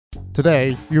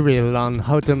Today, you will learn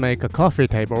how to make a coffee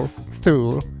table,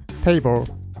 stool, table,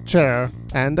 chair,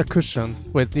 and a cushion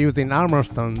with using armor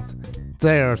stones.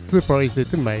 They are super easy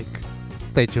to make.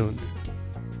 Stay tuned.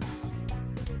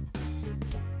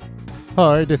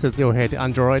 Hi, this is Yohei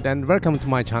Android and welcome to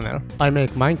my channel. I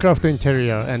make Minecraft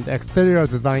interior and exterior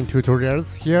design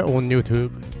tutorials here on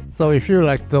YouTube. So if you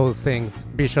like those things,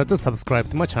 be sure to subscribe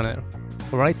to my channel.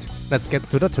 Alright, let's get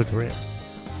to the tutorial.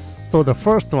 So the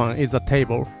first one is a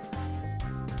table.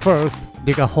 First,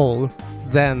 dig a hole,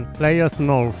 then layer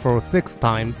snow for 6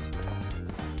 times.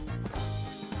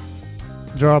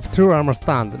 Drop 2 armor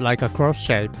stand like a cross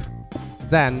shape.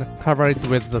 Then cover it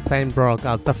with the same block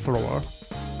as the floor.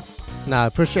 Now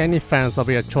push any fence of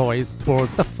your choice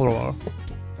towards the floor.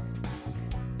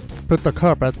 Put the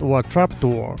carpet or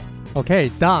trapdoor. Okay,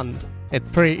 done! It's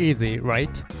pretty easy,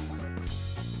 right?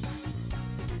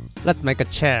 Let's make a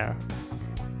chair.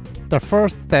 The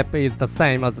first step is the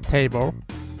same as the table.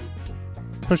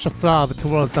 Push a slab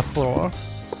towards the floor.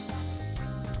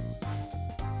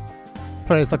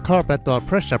 Place a carpet or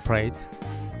pressure plate.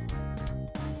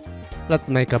 Let's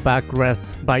make a backrest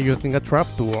by using a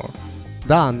trapdoor.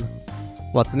 Done!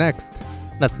 What's next?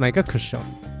 Let's make a cushion.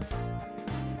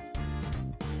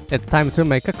 It's time to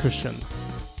make a cushion.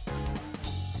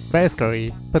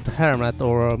 Basically, put a helmet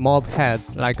or mob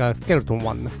heads like a skeleton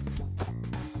one.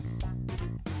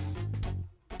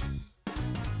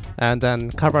 And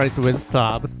then cover it with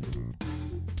slabs.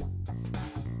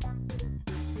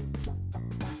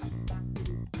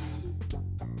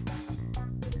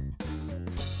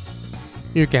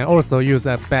 You can also use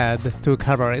a bed to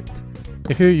cover it.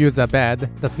 If you use a bed,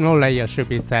 the snow layer should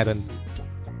be 7.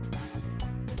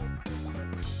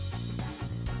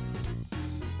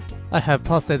 I have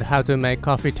posted how to make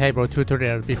coffee table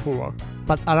tutorial before,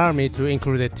 but allow me to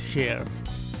include it here.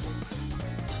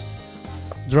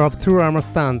 Drop 2 armor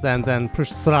stands and then push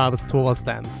slabs towards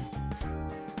them.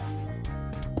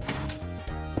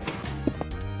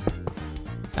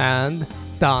 And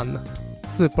done.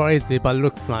 Super easy but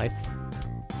looks nice.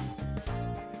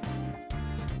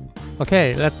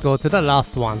 Okay, let's go to the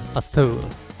last one, a stool.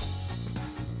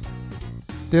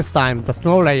 This time the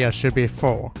snow layer should be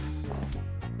 4.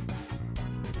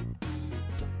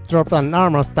 Drop an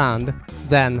armor stand,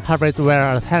 then have it wear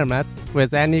a helmet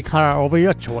with any color of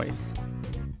your choice.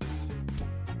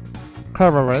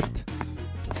 Cover it.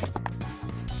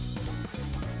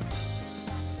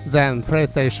 Then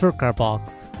place a shulker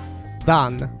box.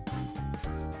 Done.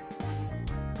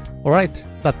 Alright,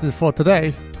 that's it for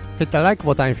today. Hit the like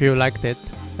button if you liked it,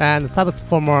 and subscribe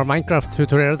for more Minecraft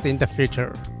tutorials in the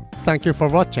future. Thank you for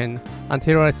watching.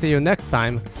 Until I see you next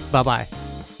time, bye bye.